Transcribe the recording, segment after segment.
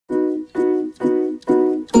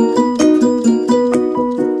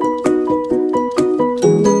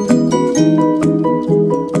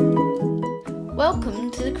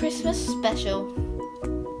special.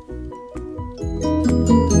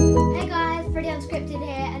 Hey guys, Freddie Unscripted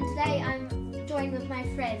here, and today I'm joined with my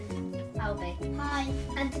friend Albie. Hi.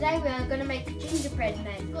 And today we are going to make gingerbread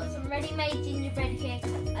men. We've got some ready-made gingerbread here,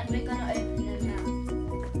 and we're going to open them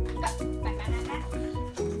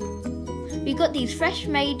now. We got these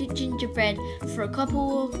fresh-made gingerbread for a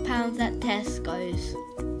couple of pounds at Tesco's.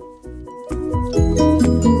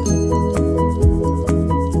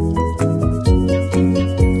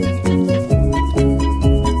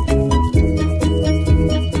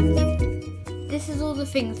 This is all the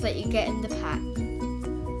things that you get in the pack.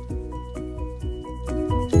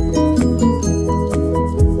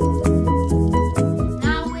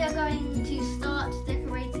 Now we are going to start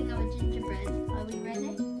decorating our gingerbread. Are we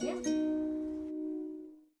ready? Yeah.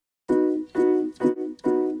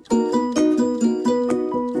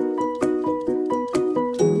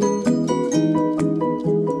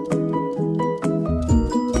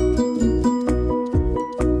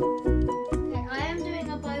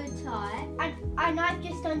 And I've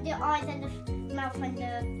just done the eyes and the mouth and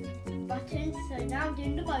the buttons, so now I'm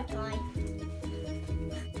doing the bow tie.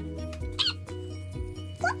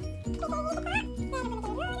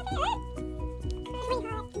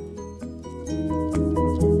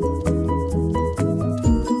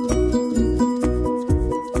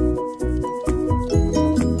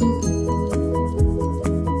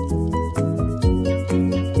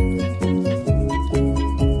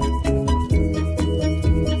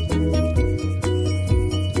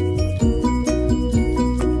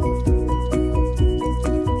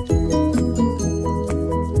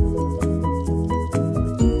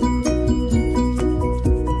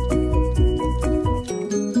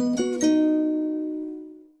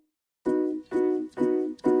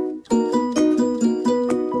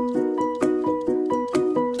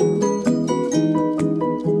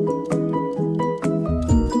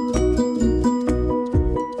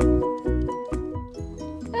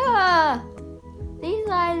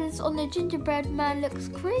 On the gingerbread man looks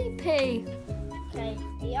creepy. Okay,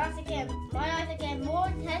 the eyes again. My eyes are getting more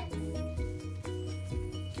intense.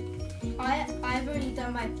 I've already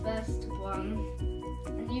done my first one,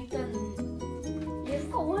 and you've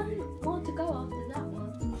got one more to go after that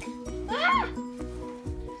one. Ah!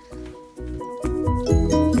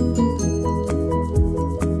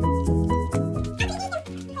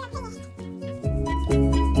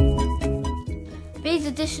 These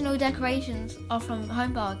additional decorations are from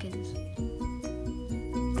Home Bargains.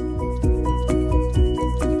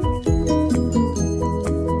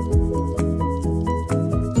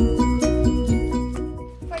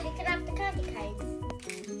 Freddie, can I have the candy canes?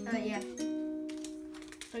 Yeah.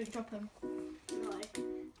 So drop them. No,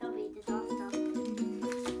 that'll be a disaster.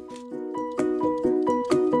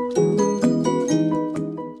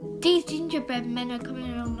 These gingerbread men are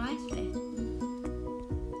coming along nicely.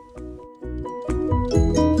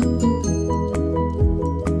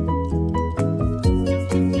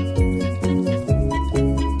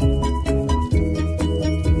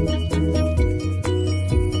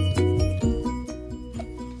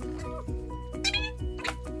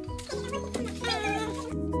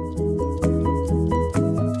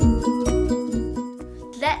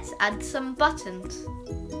 Let's add some buttons.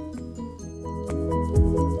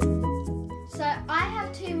 So I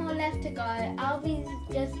have 2 more left to go. Albie's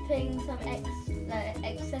just putting some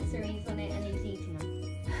accessories on it and he's eating them.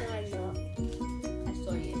 No, I'm not. I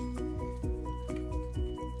saw you.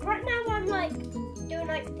 Right now I'm like doing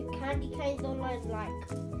like the candy canes on those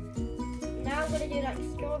now I'm gonna do like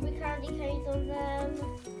strawberry candy canes on them,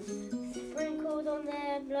 sprinkles on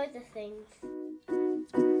them, loads of things.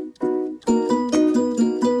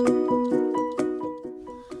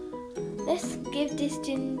 Let's give this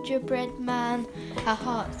gingerbread man a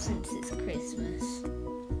heart since it's Christmas.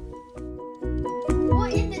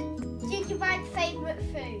 What is the gingerbread favourite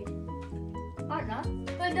food? I don't know.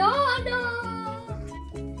 Banana!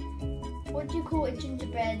 What do you call a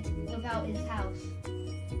gingerbread without his house?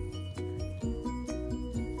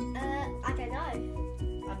 I don't know.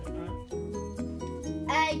 I don't know.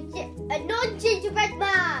 A non-gingerbread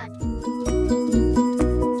man!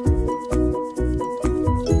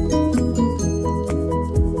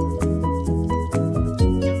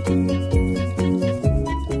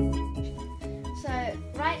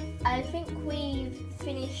 I think we've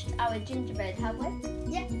finished our gingerbread, have we?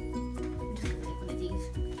 Yeah. I'm just gonna take one of these.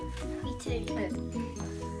 Me too.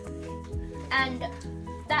 And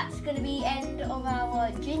that's gonna be the end of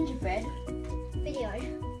our gingerbread video.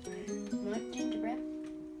 No, gingerbread.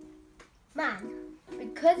 Man.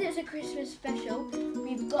 Because it's a Christmas special,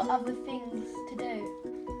 we've got other things to do.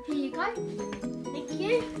 Here you go. Thank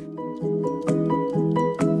you.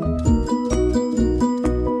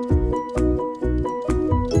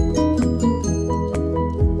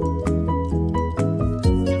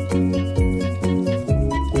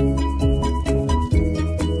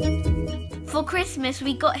 Christmas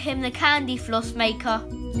we got him the candy floss maker.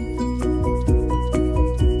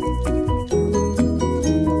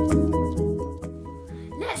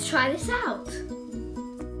 Let's try this out.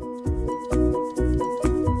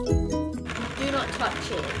 Do not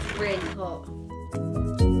touch it, it's really hot.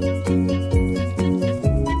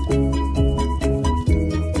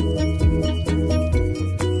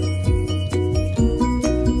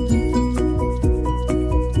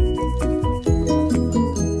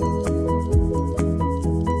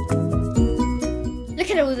 Look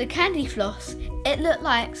at all the candy floss. It looked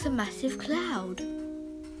like some massive cloud.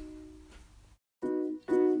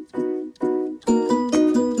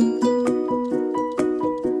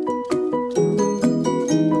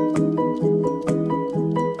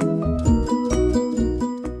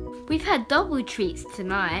 We've had double treats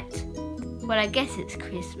tonight. Well, I guess it's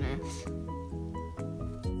Christmas.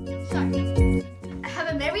 So, have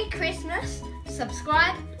a Merry Christmas,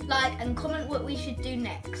 subscribe, like and comment what we should do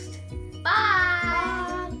next. Bye!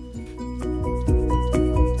 Bye.